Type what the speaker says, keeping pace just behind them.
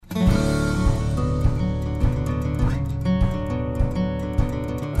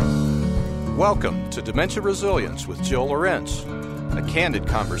Welcome to Dementia Resilience with Jill Lorenz, a candid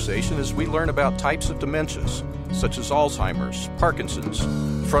conversation as we learn about types of dementias, such as Alzheimer's, Parkinson's,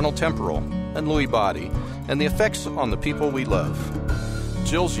 frontotemporal, and Lewy body, and the effects on the people we love.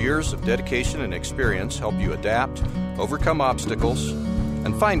 Jill's years of dedication and experience help you adapt, overcome obstacles,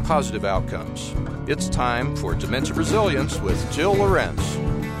 and find positive outcomes. It's time for Dementia Resilience with Jill Lorenz.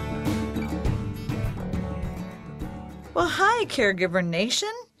 Well, hi, Caregiver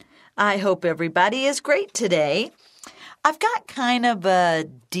Nation. I hope everybody is great today. I've got kind of a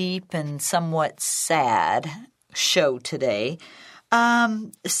deep and somewhat sad show today.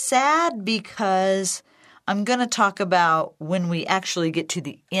 Sad because I'm going to talk about when we actually get to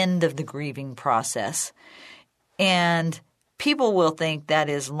the end of the grieving process. And people will think that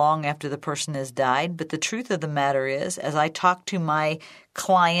is long after the person has died. But the truth of the matter is, as I talk to my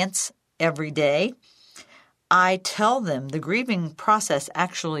clients every day, I tell them the grieving process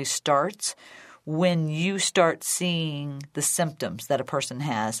actually starts when you start seeing the symptoms that a person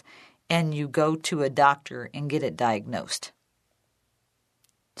has and you go to a doctor and get it diagnosed.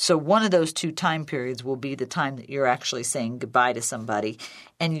 So one of those two time periods will be the time that you're actually saying goodbye to somebody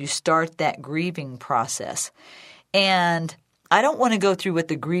and you start that grieving process. And I don't want to go through what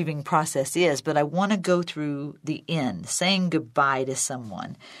the grieving process is, but I want to go through the end, saying goodbye to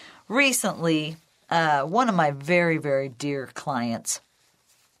someone. Recently, one of my very, very dear clients,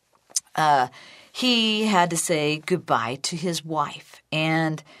 he had to say goodbye to his wife,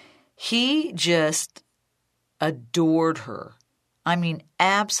 and he just adored her. I mean,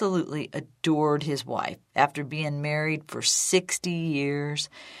 absolutely adored his wife after being married for 60 years,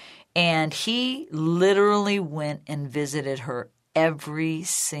 and he literally went and visited her every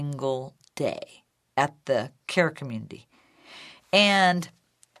single day at the care community. And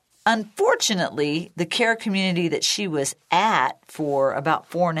unfortunately, the care community that she was at for about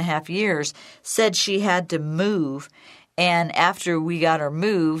 4.5 years said she had to move. And after we got her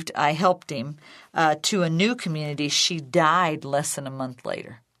moved, I helped him to a new community. She died less than a month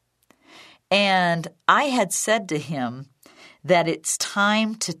later. And I had said to him that it's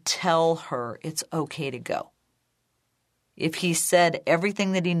time to tell her it's okay to go. If he said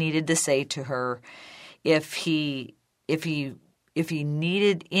everything that he needed to say to her, if he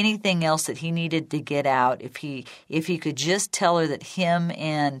needed anything else that he needed to get out, if he could just tell her that him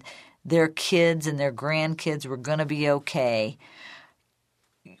and their kids and their grandkids were going to be okay,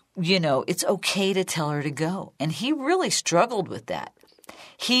 it's okay to tell her to go. And he really struggled with that.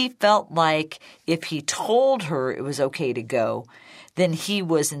 He felt like if he told her it was okay to go, then he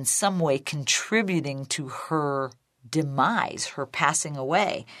was in some way contributing to her demise, her passing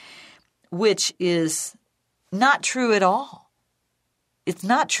away, which is not true at all. It's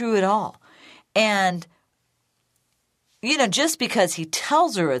not true at all. And, just because he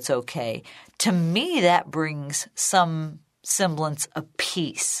tells her it's okay, to me that brings some semblance of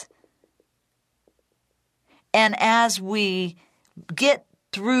peace. And as we get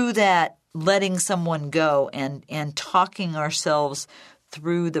through that letting someone go and talking ourselves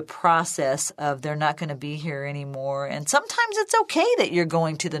through the process of they're not going to be here anymore, and sometimes it's okay that you're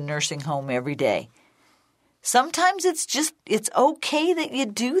going to the nursing home every day. Sometimes it's okay that you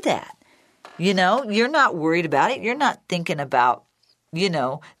do that. You're not worried about it. You're not thinking about,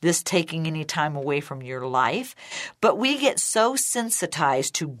 this taking any time away from your life. But we get so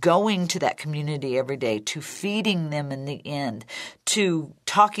sensitized to going to that community every day, to feeding them in the end, to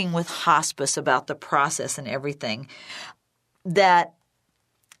talking with hospice about the process and everything, that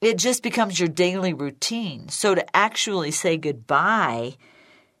it just becomes your daily routine. So to actually say goodbye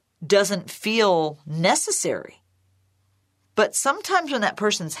doesn't feel necessary. But sometimes when that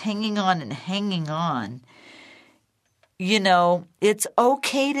person's hanging on, it's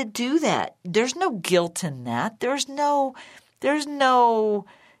okay to do that. There's no guilt in that. There's no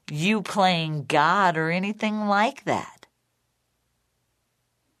you playing God or anything like that.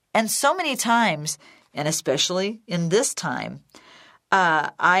 And so many times, and especially in this time,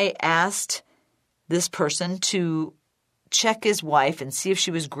 I asked this person to check his wife and see if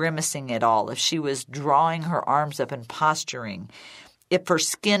she was grimacing at all, if she was drawing her arms up and posturing, if her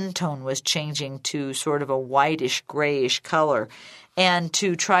skin tone was changing to sort of a whitish, grayish color, and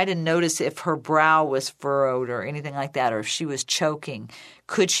to try to notice if her brow was furrowed or anything like that, or if she was choking.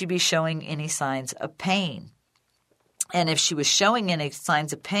 Could she be showing any signs of pain? And if she was showing any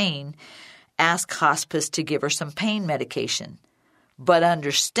signs of pain, ask hospice to give her some pain medication. But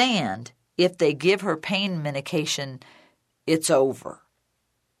understand, if they give her pain medication, it's over.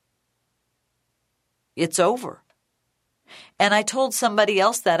 It's over. And I told somebody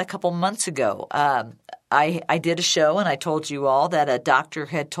else that a couple months ago. I did a show and I told you all that a doctor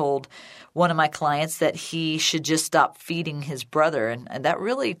had told one of my clients that he should just stop feeding his brother. And that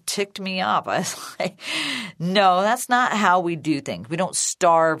really ticked me off. I was like, no, that's not how we do things. We don't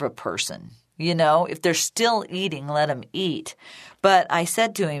starve a person. If they're still eating, let them eat. But I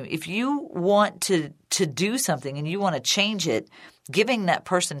said to him, if you want to do something and you want to change it, giving that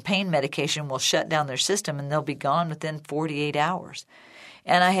person pain medication will shut down their system and they'll be gone within 48 hours.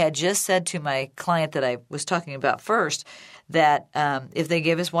 And I had just said to my client that I was talking about first that if they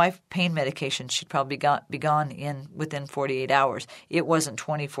gave his wife pain medication, she'd probably be gone within 48 hours. It wasn't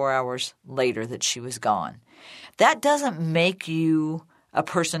 24 hours later that she was gone. That doesn't make you a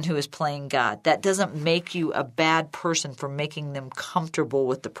person who is playing God. That doesn't make you a bad person for making them comfortable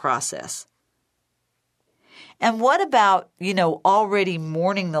with the process. And what about, already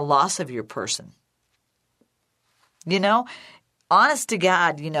mourning the loss of your person? Honest to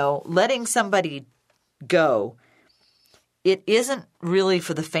God, letting somebody go, it isn't really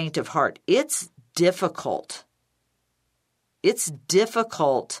for the faint of heart. It's difficult. It's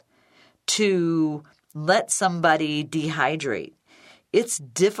difficult to let somebody dehydrate. It's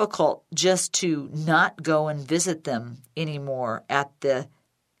difficult just to not go and visit them anymore at the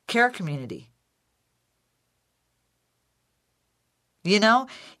care community. Even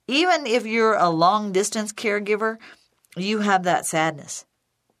if you're a long-distance caregiver, you have that sadness.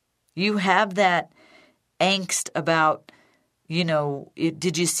 You have that angst about,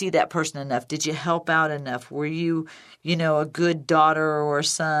 did you see that person enough? Did you help out enough? Were you, a good daughter or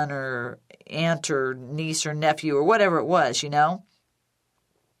son or aunt or niece or nephew or whatever it was,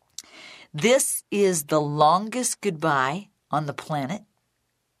 This is the longest goodbye on the planet.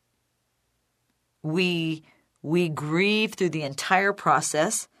 We grieve through the entire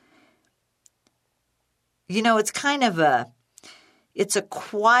process. It's a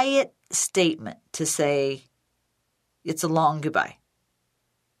quiet statement to say it's a long goodbye.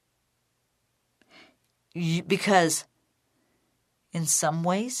 Because in some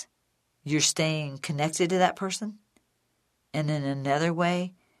ways, you're staying connected to that person. And in another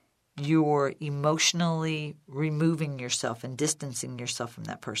way, you're emotionally removing yourself and distancing yourself from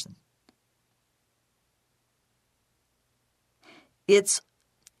that person. It's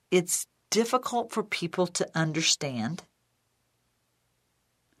difficult for people to understand,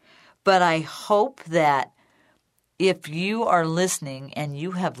 but I hope that if you are listening and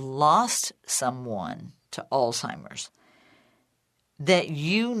you have lost someone to Alzheimer's, that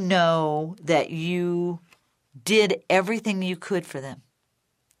you know that you did everything you could for them,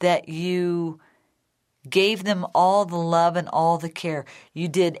 that you gave them all the love and all the care. You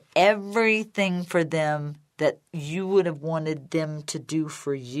did everything for them that you would have wanted them to do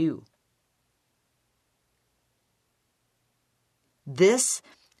for you. This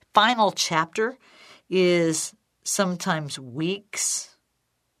final chapter is sometimes weeks,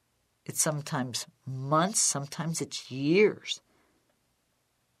 it's sometimes months, sometimes it's years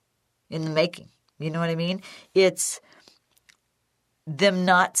in the making. You know what I mean? It's them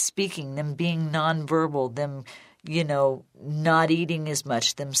not speaking, them being nonverbal, them, not eating as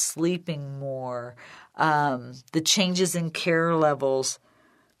much, them sleeping more, the changes in care levels,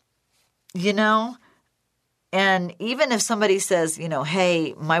 And even if somebody says,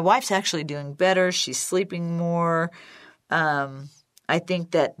 hey, my wife's actually doing better, she's sleeping more, I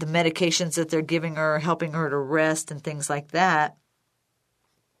think that the medications that they're giving her are helping her to rest and things like that.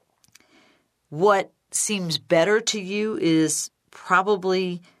 What seems better to you is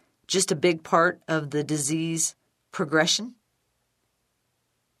probably just a big part of the disease progression.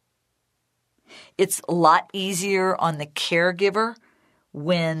 It's a lot easier on the caregiver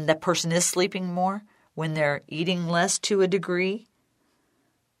when the person is sleeping more, when they're eating less to a degree.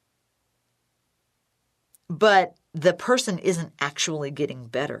 But the person isn't actually getting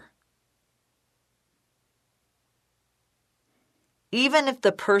better. Even if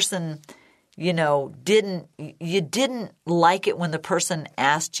the person, didn't like it when the person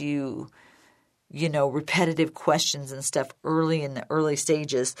asked you, repetitive questions and stuff early in the early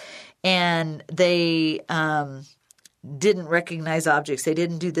stages, and they didn't recognize objects, they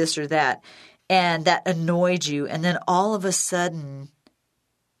didn't do this or that, and that annoyed you, and then all of a sudden,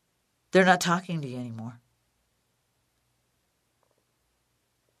 they're not talking to you anymore.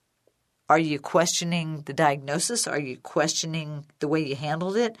 Are you questioning the diagnosis? Are you questioning the way you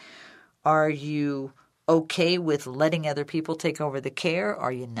handled it? Are you okay with letting other people take over the care?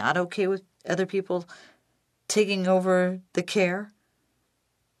 Are you not okay with other people taking over the care?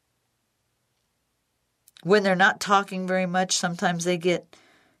 When they're not talking very much, sometimes they get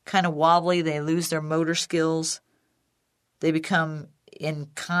kind of wobbly. They lose their motor skills. They become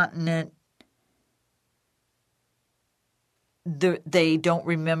incontinent. they don't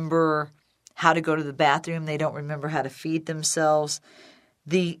remember how to go to the bathroom. They don't remember how to feed themselves.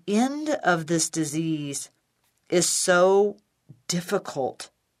 The end of this disease is so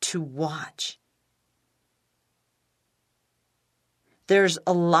difficult to watch. There's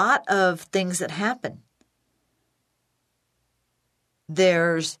a lot of things that happen.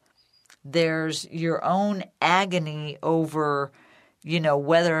 There's your own agony over,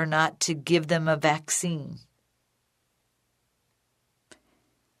 whether or not to give them a vaccine.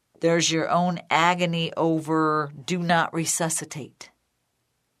 There's your own agony over do not resuscitate.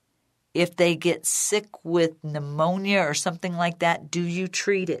 If they get sick with pneumonia or something like that, do you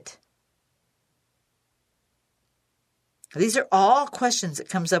treat it? These are all questions that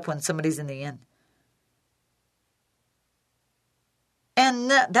comes up when somebody's in the end.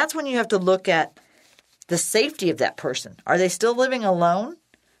 And that's when you have to look at the safety of that person. Are they still living alone?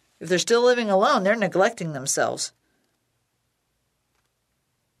 If they're still living alone, they're neglecting themselves.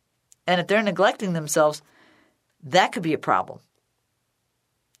 And if they're neglecting themselves, that could be a problem.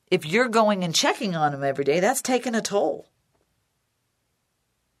 If you're going and checking on them every day, that's taking a toll.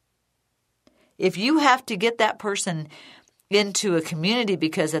 If you have to get that person into a community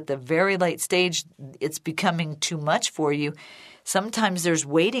because at the very late stage it's becoming too much for you, sometimes there's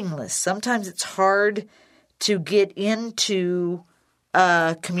waiting lists. Sometimes it's hard to get into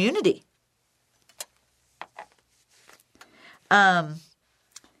a community.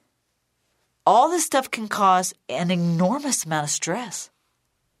 All this stuff can cause an enormous amount of stress,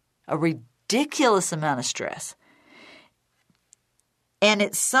 a ridiculous amount of stress. And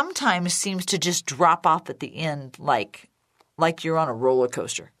it sometimes seems to just drop off at the end like you're on a roller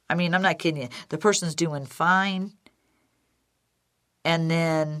coaster. I mean, I'm not kidding you. The person's doing fine, and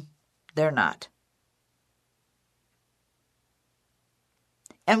then they're not.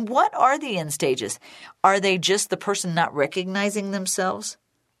 And what are the end stages? Are they just the person not recognizing themselves?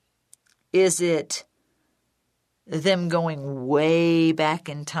 Is it them going way back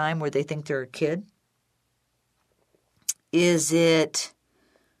in time where they think they're a kid? Is it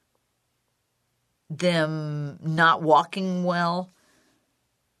them not walking well?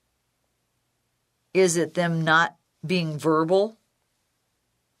 Is it them not being verbal?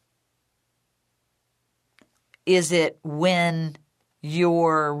 Is it when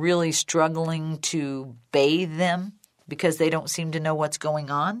you're really struggling to bathe them because they don't seem to know what's going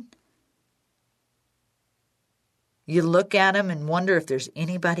on? You look at them and wonder if there's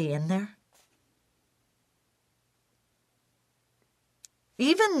anybody in there.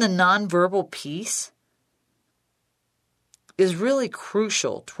 Even the nonverbal piece is really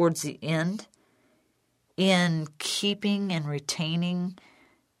crucial towards the end in keeping and retaining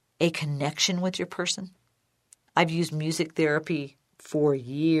a connection with your person. I've used music therapy for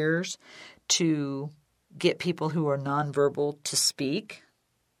years to get people who are nonverbal to speak.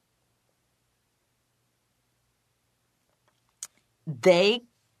 They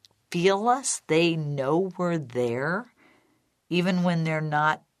feel us. They know we're there, even when they're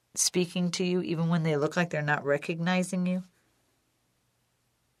not speaking to you, even when they look like they're not recognizing you.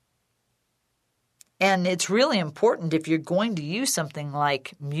 And it's really important if you're going to use something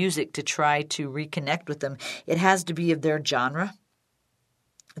like music to try to reconnect with them, it has to be of their genre.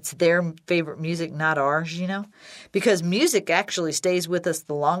 It's their favorite music, not ours, because music actually stays with us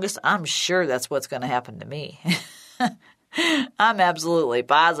the longest. I'm sure that's what's going to happen to me. I'm absolutely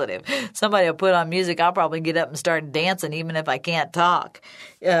positive. Somebody will put on music, I'll probably get up and start dancing even if I can't talk.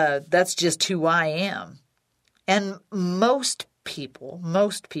 That's just who I am. And most people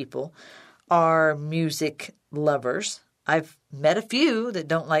are music lovers. I've met a few that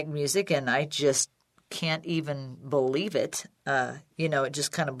don't like music, and I just can't even believe it. It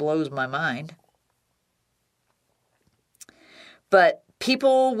just kind of blows my mind. But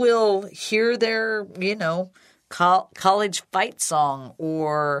people will hear their, college fight song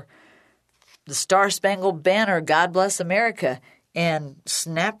or the Star-Spangled Banner, God Bless America, and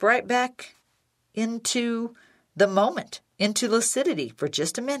snap right back into the moment, into lucidity for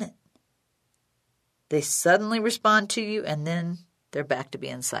just a minute. They suddenly respond to you, and then they're back to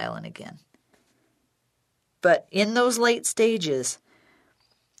being silent again. But in those late stages,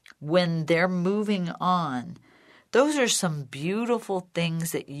 when they're moving on, those are some beautiful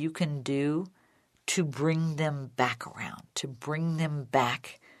things that you can do to bring them back around, to bring them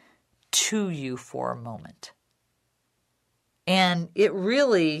back to you for a moment. And it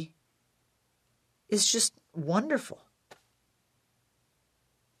really is just wonderful.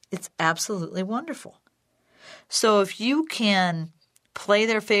 It's absolutely wonderful. So if you can play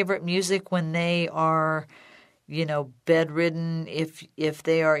their favorite music when they are, bedridden, if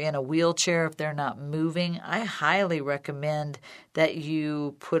they are in a wheelchair, if they're not moving, I highly recommend that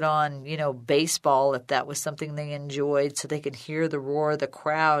you put on, baseball if that was something they enjoyed, so they could hear the roar of the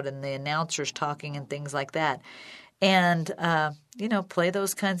crowd and the announcers talking and things like that. And, play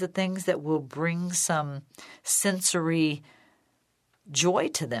those kinds of things that will bring some sensory joy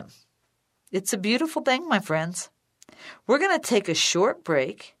to them. It's a beautiful thing, my friends. We're going to take a short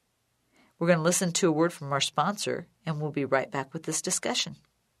break. We're going to listen to a word from our sponsor, and we'll be right back with this discussion.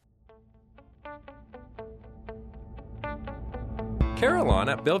 Carillon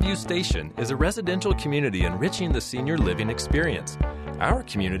at Bellevue Station is a residential community enriching the senior living experience. Our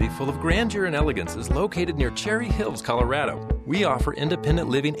community, full of grandeur and elegance, is located near Cherry Hills, Colorado. We offer independent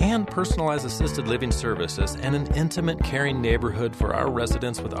living and personalized assisted living services and an intimate, caring neighborhood for our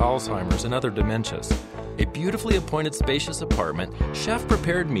residents with Alzheimer's and other dementias. A beautifully appointed, spacious apartment,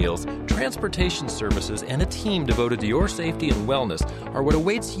 chef-prepared meals, transportation services, and a team devoted to your safety and wellness are what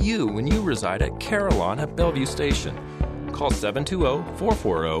awaits you when you reside at Carillon at Bellevue Station. Call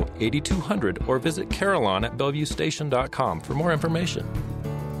 720-440-8200 or visit carillon@bellevuestation.com for more information.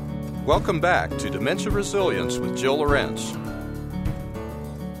 Welcome back to Dementia Resilience with Jill Lorenz.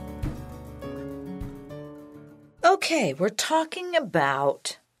 Okay, we're talking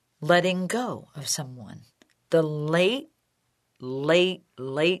about letting go of someone. The late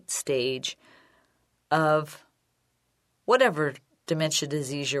stage of whatever dementia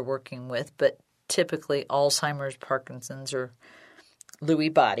disease you're working with, but typically Alzheimer's, Parkinson's, or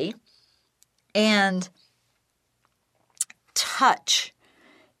Lewy body. And touch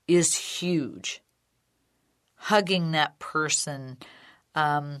is huge. Hugging that person,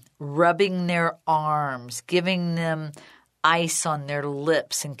 rubbing their arms, giving them ice on their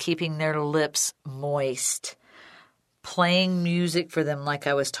lips and keeping their lips moist, playing music for them like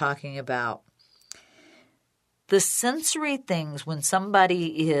I was talking about. The sensory things when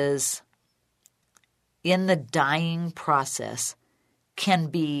somebody is in the dying process can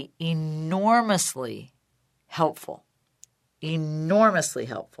be enormously helpful. Enormously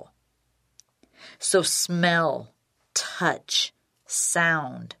helpful. So smell, touch,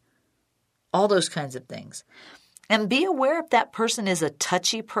 sound, all those kinds of things. And be aware if that person is a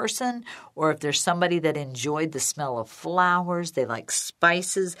touchy person or if there's somebody that enjoyed the smell of flowers, they like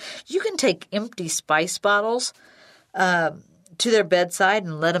spices. You can take empty spice bottles to their bedside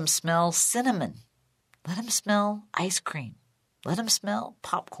and let them smell cinnamon. Let them smell ice cream. Let them smell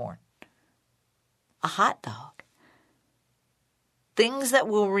popcorn. A hot dog. Things that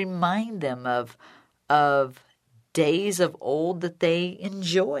will remind them of days of old that they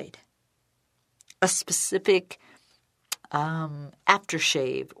enjoyed. A specific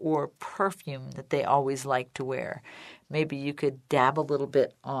aftershave or perfume that they always like to wear. Maybe you could dab a little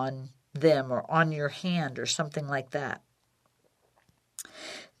bit on them or on your hand or something like that.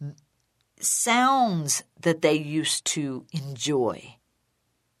 Sounds that they used to enjoy.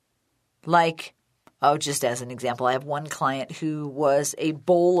 Like, just as an example, I have one client who was a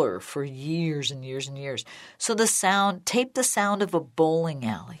bowler for years and years and years. So tape the sound of a bowling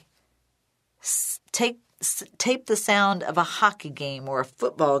alley. Tape the sound of a hockey game or a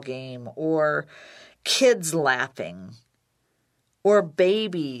football game or kids laughing or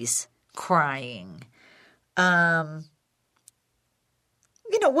babies crying.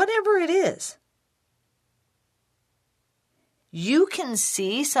 Whatever it is. You can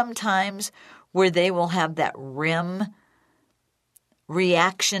see sometimes where they will have that REM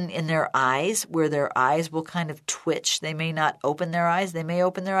reaction in their eyes, where their eyes will kind of twitch. They may not open their eyes. They may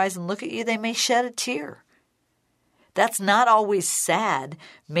open their eyes and look at you. They may shed a tear. That's not always sad.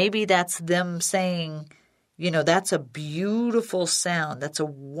 Maybe that's them saying, that's a beautiful sound. That's a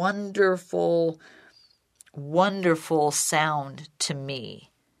wonderful, wonderful sound to me.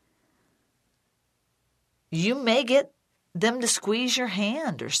 You may get them to squeeze your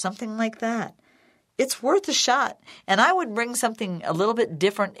hand or something like that. It's worth a shot. And I would bring something a little bit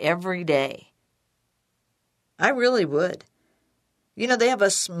different every day. I really would. They have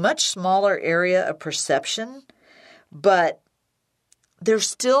a much smaller area of perception, but they're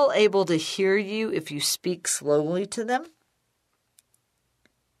still able to hear you if you speak slowly to them.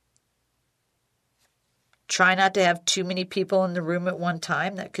 Try not to have too many people in the room at one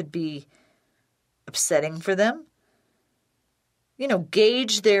time. That could be upsetting for them.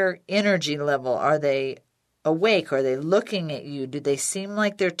 Gauge their energy level. Are they awake? Are they looking at you? Do they seem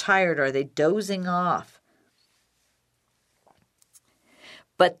like they're tired? Are they dozing off?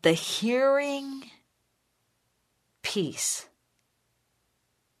 But the hearing piece,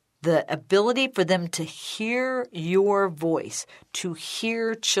 The ability for them to hear your voice, to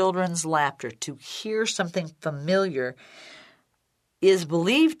hear children's laughter, to hear something familiar is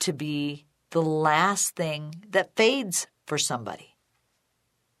believed to be the last thing that fades for somebody.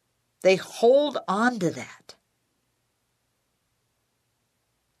 They hold on to that.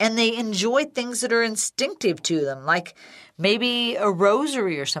 And they enjoy things that are instinctive to them, like maybe a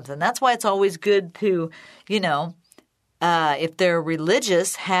rosary or something. That's why it's always good to, if they're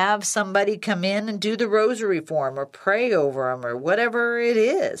religious, have somebody come in and do the rosary for them or pray over them or whatever it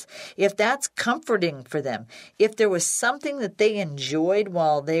is. If that's comforting for them. If there was something that they enjoyed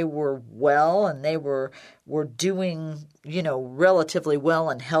while they were well and they were doing, relatively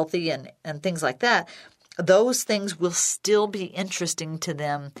well and healthy and things like that, those things will still be interesting to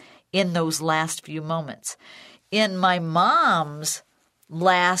them in those last few moments. In my mom's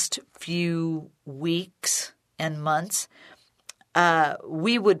last few weeks and months,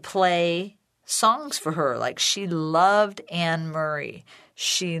 we would play songs for her. Like she loved Anne Murray.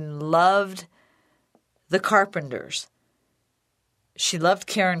 She loved the Carpenters. She loved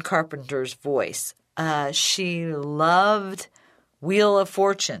Karen Carpenter's voice. She loved Wheel of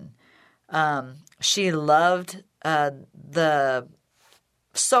Fortune. She loved the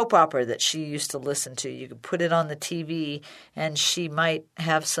soap opera that she used to listen to. You could put it on the TV and she might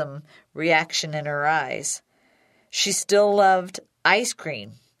have some reaction in her eyes. She still loved ice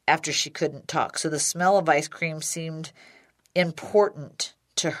cream after she couldn't talk, so the smell of ice cream seemed important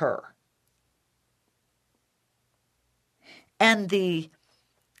to her. And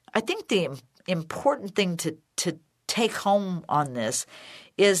I think the important thing to take home on this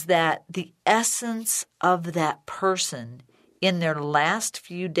is that the essence of that person in their last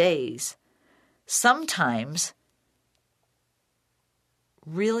few days sometimes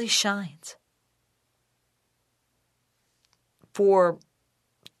really shines. For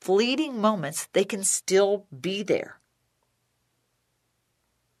fleeting moments, they can still be there.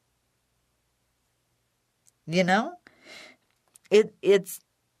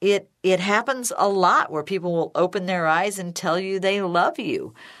 It happens a lot where people will open their eyes and tell you they love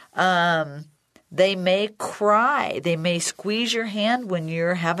you. They may cry. They may squeeze your hand when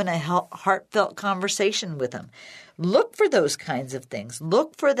you're having a heartfelt conversation with them. Look for those kinds of things.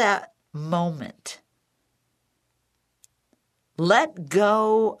 Look for that moment. Let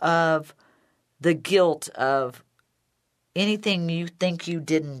go of the guilt of anything you think you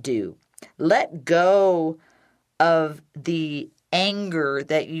didn't do. Let go of the anger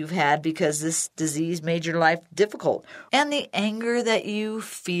that you've had because this disease made your life difficult, and the anger that you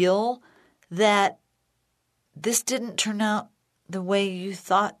feel that this didn't turn out the way you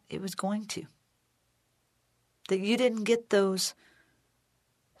thought it was going to. That you didn't get those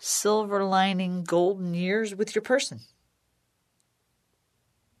silver lining golden years with your person.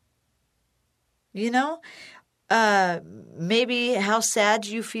 Maybe how sad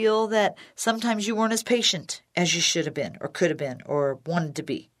you feel that sometimes you weren't as patient as you should have been or could have been or wanted to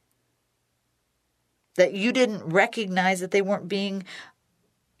be. That you didn't recognize that they weren't being,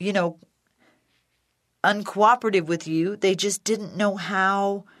 uncooperative with you. They just didn't know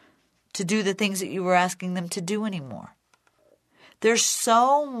how to do the things that you were asking them to do anymore. There's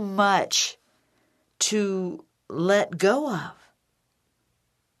so much to let go of.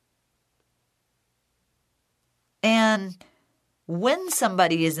 And when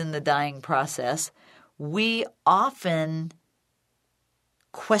somebody is in the dying process, we often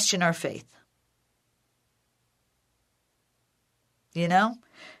question our faith. In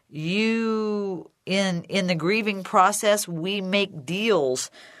the grieving process, we make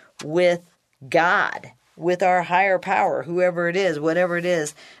deals with God, with our higher power, whoever it is, whatever it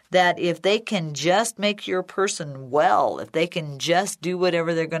is, that if they can just make your person well, if they can just do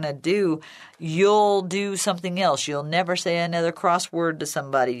whatever they're going to do, you'll do something else. You'll never say another crossword to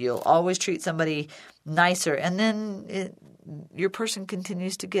somebody. You'll always treat somebody nicer. And then your person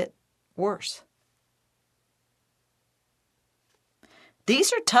continues to get worse.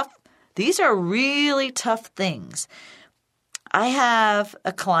 These are tough. These are really tough things. I have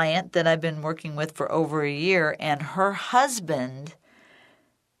a client that I've been working with for over a year, and her husband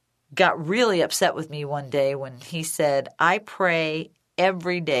got really upset with me one day when he said, I pray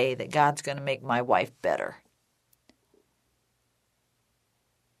every day that God's going to make my wife better.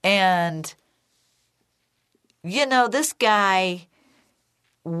 And, this guy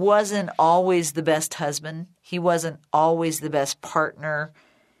wasn't always the best husband. He wasn't always the best partner,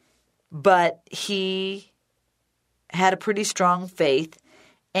 but he had a pretty strong faith.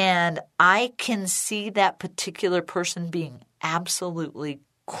 And I can see that particular person being absolutely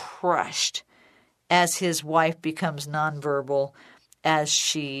crushed as his wife becomes nonverbal as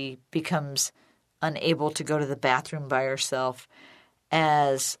she becomes unable to go to the bathroom by herself,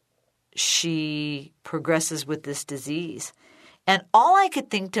 as she progresses with this disease. And all I could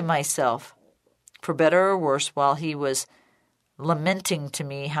think to myself, for better or worse, while he was lamenting to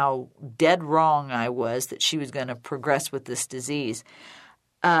me how dead wrong I was that she was going to progress with this disease,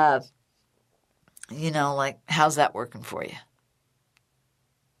 how's that working for you?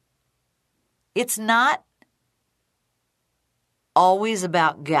 It's not always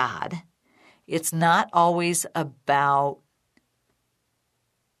about God. It's not always about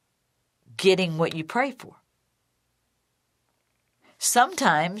getting what you pray for.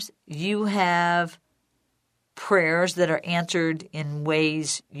 Sometimes you have prayers that are answered in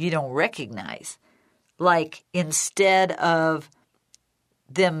ways you don't recognize. Like instead of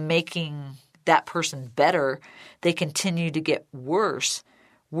them making that person better, they continue to get worse.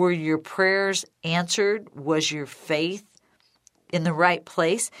 Were your prayers answered? Was your faith in the right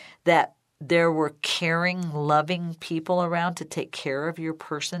place? That there were caring, loving people around to take care of your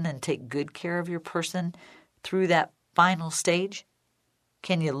person and take good care of your person through that final stage?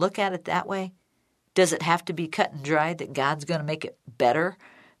 Can you look at it that way? Does it have to be cut and dry that God's going to make it better?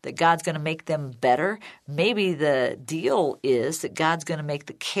 That God's going to make them better? Maybe the deal is that God's going to make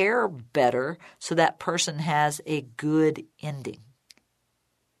the care better so that person has a good ending.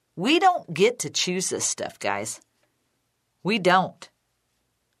 We don't get to choose this stuff, guys. We don't.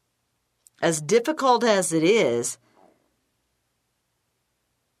 As difficult as it is,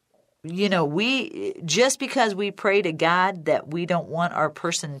 we just because we pray to God that we don't want our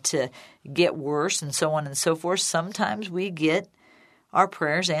person to get worse and so on and so forth, sometimes we get our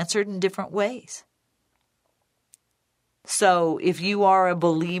prayers answered in different ways. So if you are a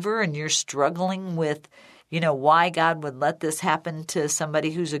believer and you're struggling with, why God would let this happen to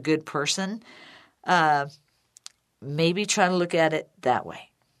somebody who's a good person, maybe try to look at it that way.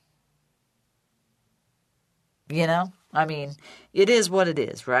 It is what it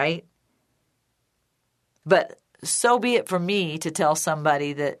is, right? But so be it for me to tell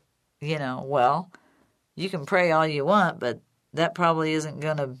somebody that, you can pray all you want, but that probably isn't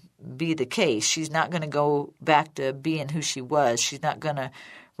going to be the case. She's not going to go back to being who she was. She's not going to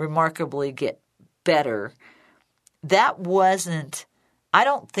remarkably get better. I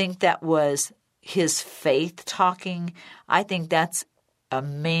don't think that was his faith talking. I think that's a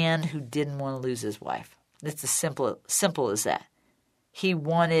man who didn't want to lose his wife. It's as simple as that. He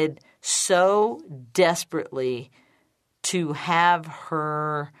wanted so desperately to have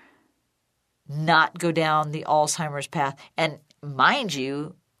her not go down the Alzheimer's path. And mind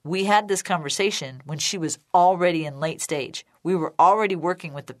you, we had this conversation when she was already in late stage. We were already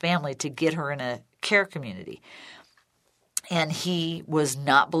working with the family to get her in a care community. And he was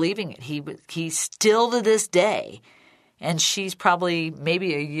not believing it. He's still to this day. And she's probably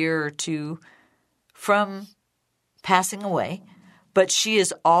maybe a year or two from passing away. But she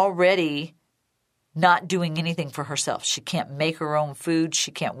is already not doing anything for herself. She can't make her own food.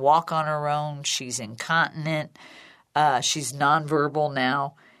 She can't walk on her own. She's incontinent. She's nonverbal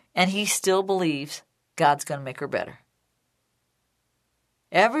now. And he still believes God's going to make her better.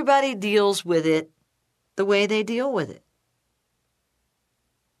 Everybody deals with it the way they deal with it.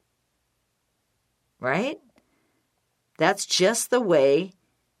 Right? That's just the way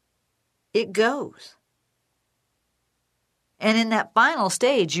it goes. And in that final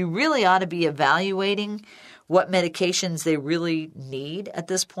stage, you really ought to be evaluating what medications they really need at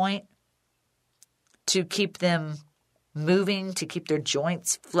this point to keep them moving, to keep their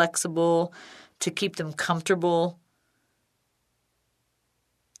joints flexible, to keep them comfortable,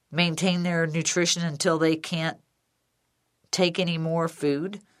 maintain their nutrition until they can't take any more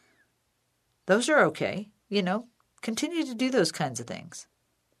food. Those are okay, Continue to do those kinds of things.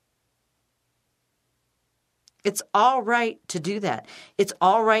 It's all right to do that. It's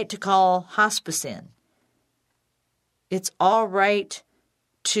all right to call hospice in. It's all right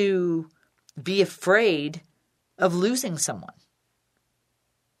to be afraid of losing someone.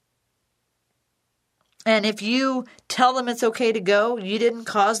 And if you tell them it's okay to go, you didn't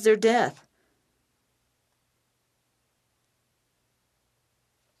cause their death.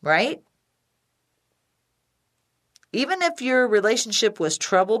 Right? Even if your relationship was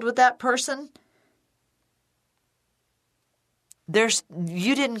troubled with that person,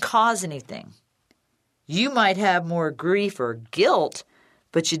 you didn't cause anything. You might have more grief or guilt,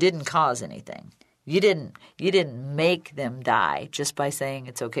 but you didn't cause anything. You didn't make them die just by saying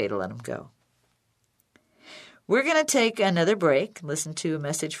it's okay to let them go. We're going to take another break, listen to a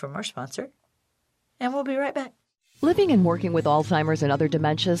message from our sponsor, and we'll be right back. Living and working with Alzheimer's and other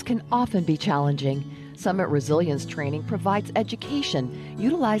dementias can often be challenging. Summit Resilience Training provides education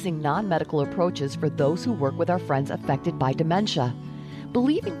utilizing non-medical approaches for those who work with our friends affected by dementia.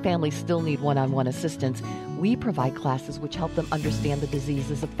 Believing families still need one-on-one assistance, we provide classes which help them understand the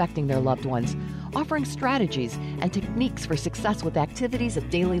diseases affecting their loved ones, offering strategies and techniques for success with activities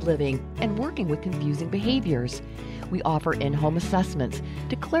of daily living and working with confusing behaviors. We offer in-home assessments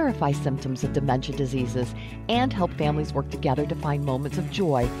to clarify symptoms of dementia diseases and help families work together to find moments of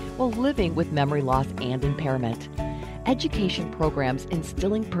joy while living with memory loss and impairment. Education programs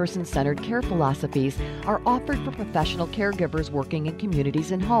instilling person-centered care philosophies are offered for professional caregivers working in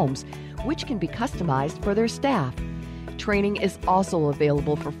communities and homes, which can be customized for their staff. Training is also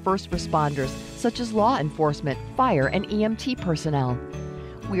available for first responders, such as law enforcement, fire, and EMT personnel.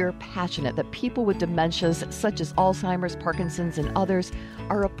 We are passionate that people with dementias such as Alzheimer's, Parkinson's, and others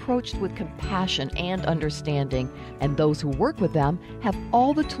are approached with compassion and understanding, and those who work with them have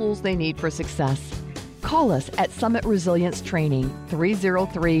all the tools they need for success. Call us at Summit Resilience Training,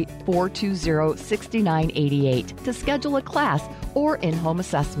 303-420-6988 to schedule a class or in-home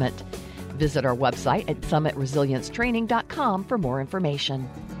assessment. Visit our website at summitresiliencetraining.com for more information.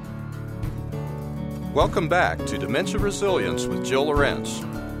 Welcome back to Dementia Resilience with Jill Lorentz.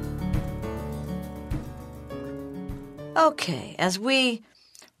 Okay, as we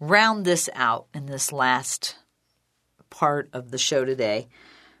round this out in this last part of the show today,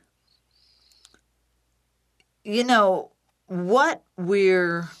 you know, what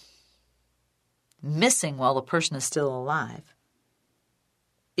we're missing while the person is still alive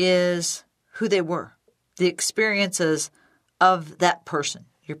is who they were, the experiences of that person,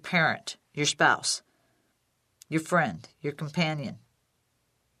 your parent, your spouse, your friend, your companion.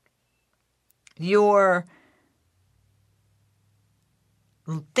 You're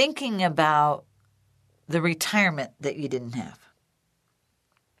thinking about the retirement that you didn't have,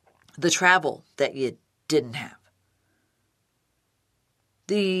 the travel that you didn't have,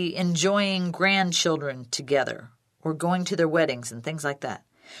 the enjoying grandchildren together or going to their weddings and things like that.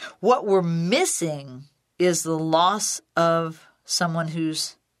 What we're missing is the loss of someone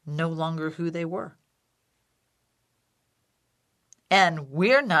who's no longer who they were. And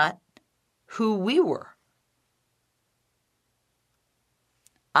we're not who we were.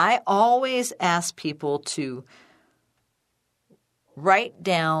 I always ask people to write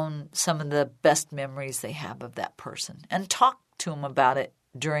down some of the best memories they have of that person and talk to them about it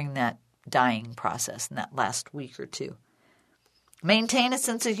during that dying process in that last week or two. Maintain a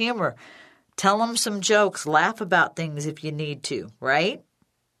sense of humor. Tell them some jokes. Laugh about things if you need to, right?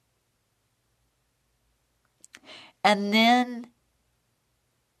 And then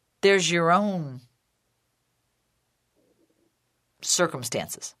there's your own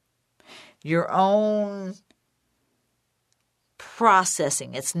circumstances, your own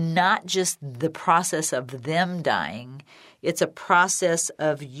processing. It's not just the process of them dying. It's a process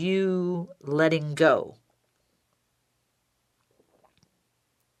of you letting go.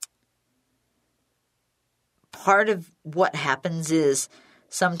 Part of what happens is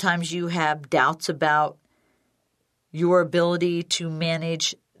sometimes you have doubts about your ability to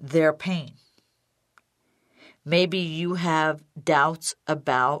manage their pain. Maybe you have doubts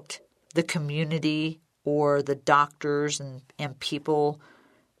about the community or the doctors and people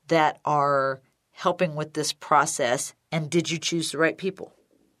that are helping with this process. And did you choose the right people?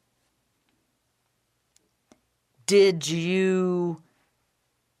 Did you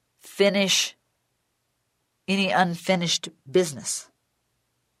finish any unfinished business?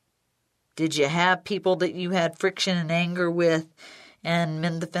 Did you have people that you had friction and anger with and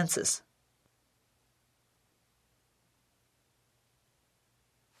mend the fences?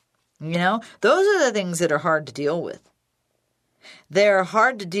 You know, those are the things that are hard to deal with. They're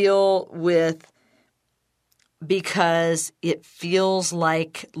hard to deal with because it feels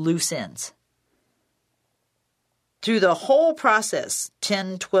like loose ends. Through the whole process,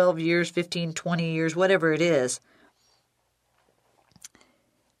 10, 12 years, 15, 20 years, whatever it is,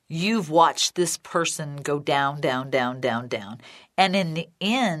 you've watched this person go down, down, down, down, down. And in the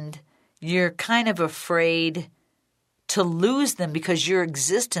end, you're kind of afraid to lose them because your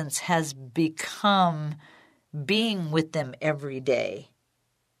existence has become being with them every day.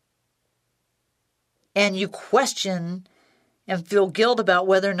 And you question and feel guilt about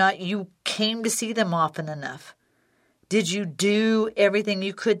whether or not you came to see them often enough. Did you do everything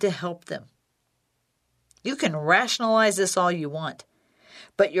you could to help them? You can rationalize this all you want,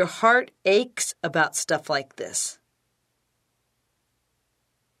 but your heart aches about stuff like this.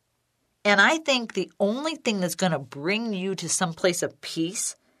 And I think the only thing that's going to bring you to some place of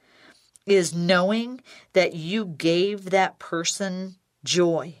peace is knowing that you gave that person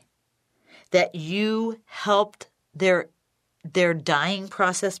joy, that you helped their dying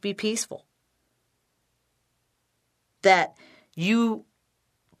process be peaceful. That you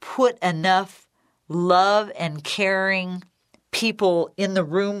put enough love and caring people in the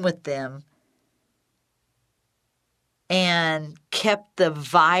room with them and kept the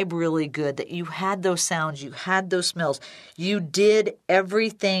vibe really good, that you had those sounds, you had those smells. You did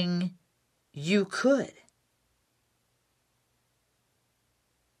everything you could.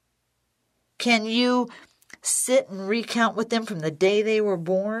 Can you sit and recount with them from the day they were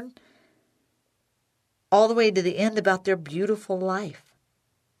born all the way to the end about their beautiful life?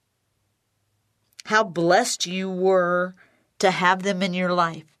 How blessed you were to have them in your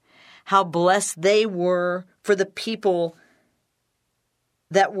life. How blessed they were for the people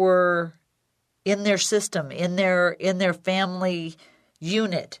that were in their system, in their family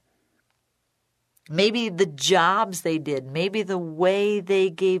unit. Maybe the jobs they did, maybe the way they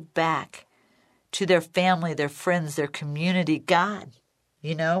gave back to their family, their friends, their community. God,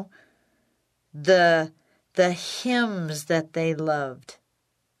 the hymns that they loved.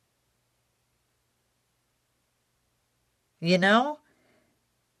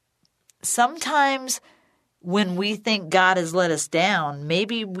 Sometimes when we think God has let us down,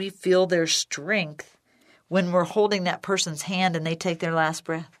 maybe we feel their strength when we're holding that person's hand and they take their last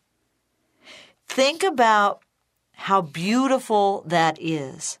breath. Think about how beautiful that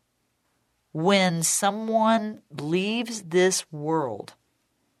is when someone leaves this world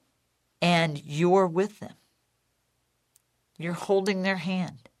and you're with them. You're holding their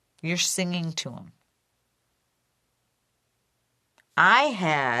hand. You're singing to them. I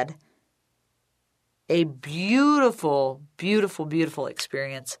had a beautiful, beautiful, beautiful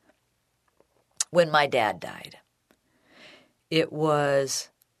experience when my dad died. It was,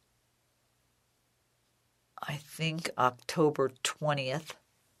 I think, October 20th,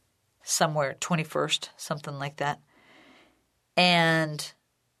 somewhere, 21st, something like that. And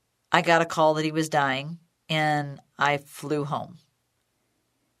I got a call that he was dying, and I flew home.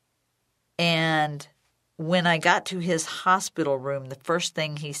 And when I got to his hospital room, the first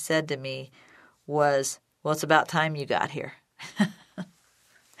thing he said to me was, "Well, it's about time you got here."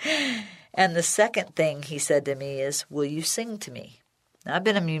 And the second thing he said to me is, "Will you sing to me?" Now, I've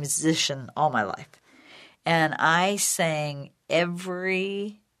been a musician all my life, and I sang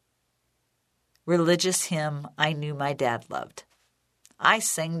every religious hymn I knew my dad loved. I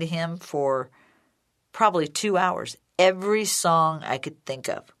sang to him for probably 2 hours, every song I could think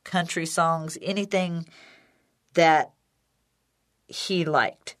of, country songs, anything that he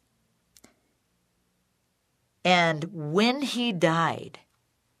liked. And when he died,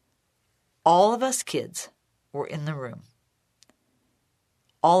 all of us kids were in the room.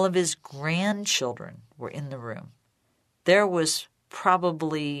 All of his grandchildren were in the room. There was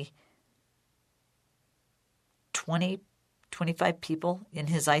probably 20, 25 people in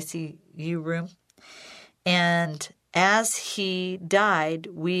his ICU room. And as he died,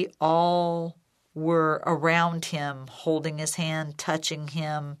 we all were around him, holding his hand, touching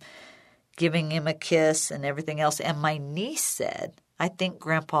him, giving him a kiss and everything else. And my niece said, "I think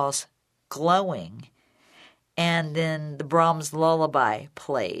Grandpa's glowing." And then the Brahms Lullaby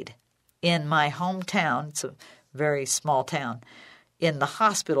played. In my hometown, it's a very small town, in the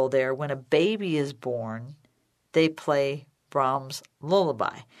hospital there, when a baby is born, they play Brahms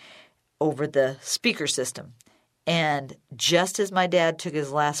Lullaby over the speaker system. And just as my dad took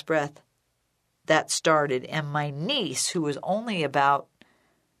his last breath, that started. And my niece, who was only about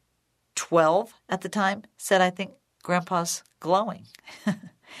 12 at the time, said, "I think Grandpa's glowing."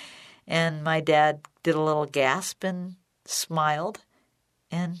 And my dad did a little gasp and smiled,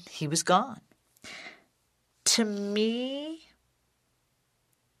 and he was gone. To me,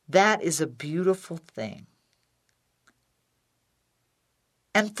 that is a beautiful thing.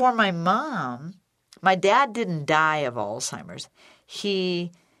 And for my mom, my dad didn't die of Alzheimer's.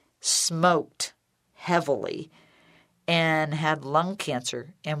 He smoked heavily and had lung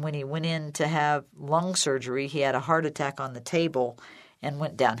cancer. And when he went in to have lung surgery, he had a heart attack on the table and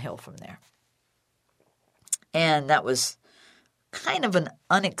went downhill from there. And that was kind of an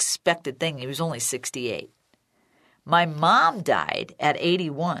unexpected thing. He was only 68. My mom died at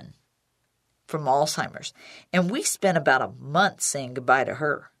 81 from Alzheimer's, and we spent about a month saying goodbye to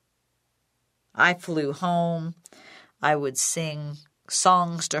her. I flew home. I would sing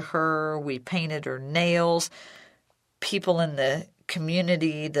songs to her. We painted her nails. People in the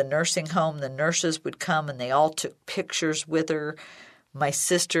community, the nursing home, the nurses would come, and they all took pictures with her. My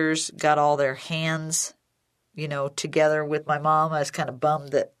sisters got all their hands, together with my mom. I was kind of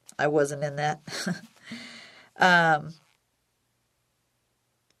bummed that I wasn't in that.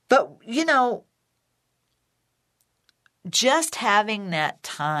 But But, just having that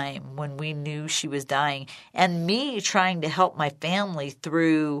time when we knew she was dying and me trying to help my family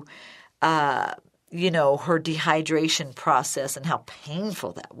through, her dehydration process and how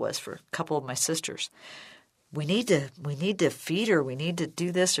painful that was for a couple of my sisters. We need to feed her. We need to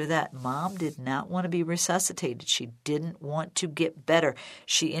do this or that. Mom did not want to be resuscitated. She didn't want to get better.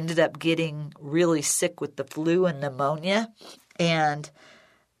 She ended up getting really sick with the flu and pneumonia. And,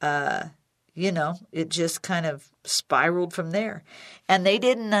 it just kind of spiraled from there. And they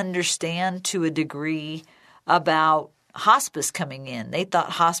didn't understand to a degree about hospice coming in. They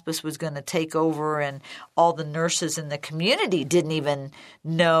thought hospice was going to take over, and all the nurses in the community didn't even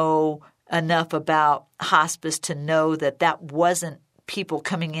know enough about hospice to know that that wasn't people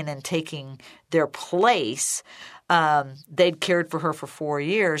coming in and taking their place. They'd cared for her for 4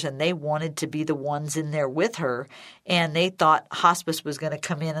 years, and they wanted to be the ones in there with her. And they thought hospice was going to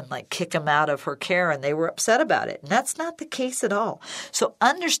come in and kick them out of her care, and they were upset about it. And that's not the case at all. So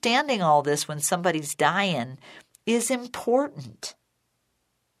understanding all this when somebody's dying is important.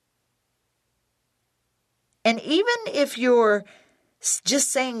 And even if you're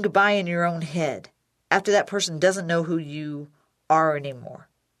just saying goodbye in your own head after that person doesn't know who you are anymore.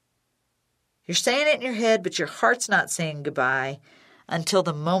 You're saying it in your head, but your heart's not saying goodbye until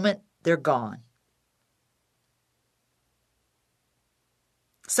the moment they're gone.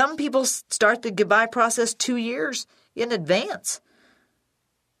 Some people start the goodbye process 2 years in advance.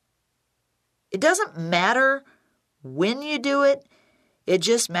 It doesn't matter when you do it. It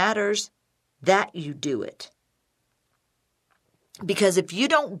just matters that you do it. Because if you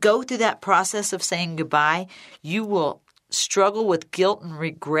don't go through that process of saying goodbye, you will struggle with guilt and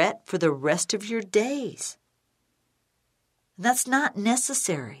regret for the rest of your days. And that's not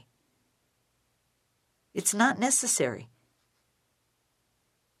necessary. It's not necessary.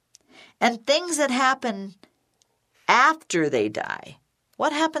 And things that happen after they die.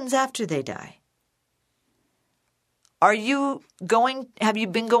 What happens after they die? Have you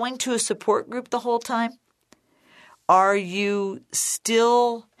been going to a support group the whole time? Are you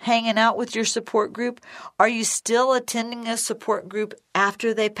still hanging out with your support group? Are you still attending a support group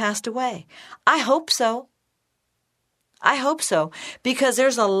after they passed away? I hope so. I hope so, because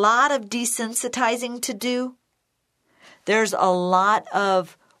there's a lot of desensitizing to do. There's a lot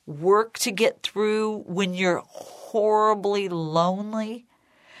of work to get through when you're horribly lonely.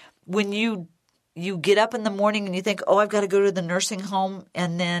 When you get up in the morning and you think, I've got to go to the nursing home,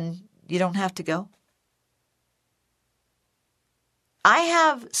 and then you don't have to go. I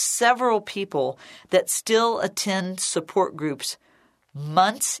have several people that still attend support groups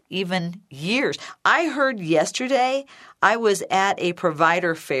months, even years. I heard yesterday I was at a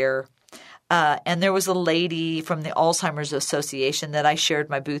provider fair, and there was a lady from the Alzheimer's Association that I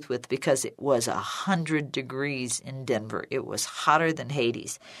shared my booth with because it was 100 degrees in Denver. It was hotter than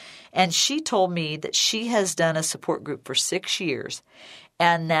Hades. And she told me that she has done a support group for 6 years,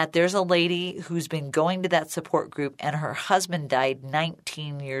 and that there's a lady who's been going to that support group, and her husband died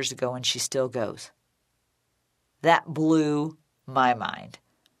 19 years ago, and she still goes. That blew my mind.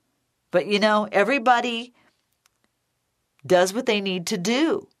 But, everybody does what they need to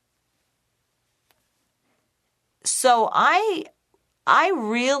do. So I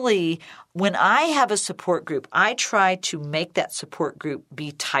really, when I have a support group, I try to make that support group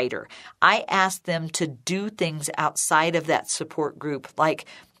be tighter. I ask them to do things outside of that support group, like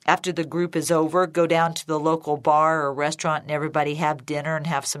after the group is over, go down to the local bar or restaurant and everybody have dinner and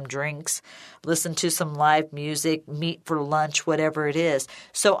have some drinks, listen to some live music, meet for lunch, whatever it is.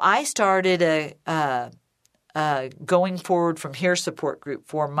 So I started a Going Forward From Here support group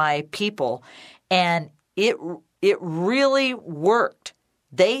for my people, and it really worked.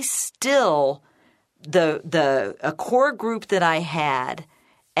 They still, a core group that I had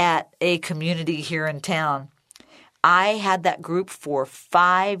at a community here in town, I had that group for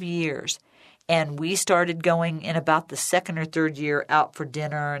 5 years, and we started going in about the second or third year out for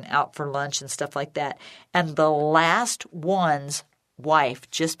dinner and out for lunch and stuff like that. And the last one's wife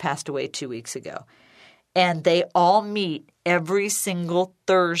just passed away 2 weeks ago, and they all meet every single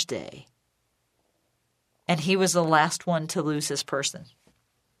Thursday. And he was the last one to lose his person.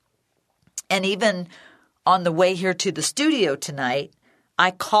 And even on the way here to the studio tonight, I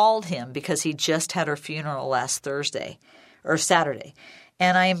called him because he just had her funeral last Thursday or Saturday.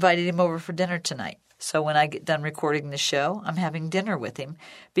 And I invited him over for dinner tonight. So when I get done recording the show, I'm having dinner with him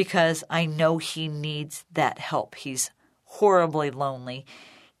because I know he needs that help. He's horribly lonely.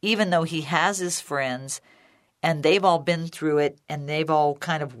 Even though he has his friends and they've all been through it and they've all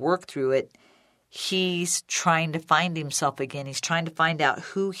kind of worked through it, he's trying to find himself again. He's trying to find out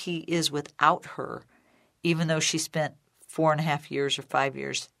who he is without her, even though she spent 4.5 years or 5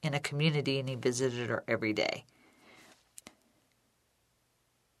 years in a community and he visited her every day.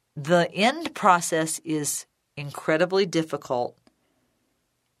 The end process is incredibly difficult,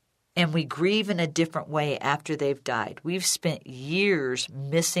 and we grieve in a different way after they've died. We've spent years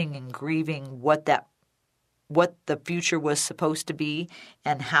missing and grieving what the future was supposed to be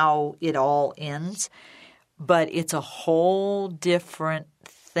and how it all ends. But it's a whole different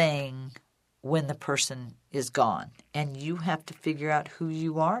thing when the person is gone, and you have to figure out who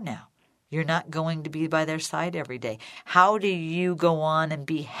you are now. You're not going to be by their side every day. How do you go on and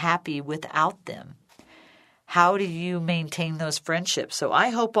be happy without them? How do you maintain those friendships? So I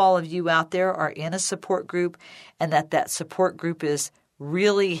hope all of you out there are in a support group and that support group is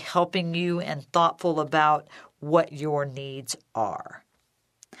really helping you and thoughtful about what your needs are.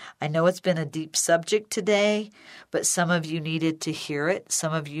 I know it's been a deep subject today, but some of you needed to hear it.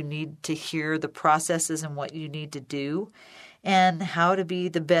 Some of you need to hear the processes and what you need to do and how to be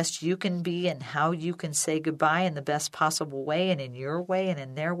the best you can be and how you can say goodbye in the best possible way and in your way and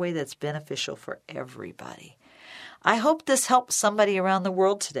in their way that's beneficial for everybody. I hope this helps somebody around the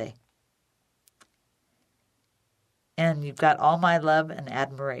world today. And you've got all my love and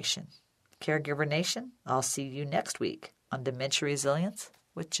admiration. Caregiver Nation, I'll see you next week on Dementia Resilience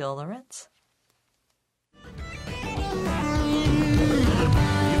with Jill Lorenz.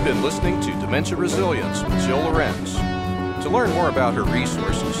 You've been listening to Dementia Resilience with Jill Lorenz. To learn more about her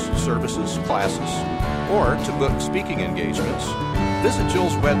resources, services, classes, or to book speaking engagements, visit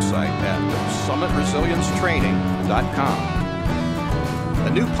Jill's website at summitresiliencetraining.com. A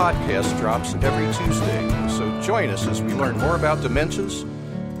new podcast drops every Tuesday, so join us as we learn more about dementias,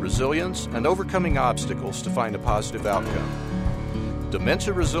 resilience, and overcoming obstacles to find a positive outcome.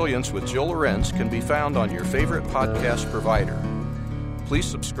 Dementia Resilience with Jill Lorenz can be found on your favorite podcast provider. Please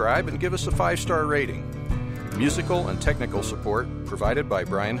subscribe and give us a 5-star rating. Musical and technical support provided by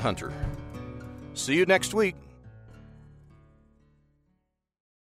Brian Hunter. See you next week.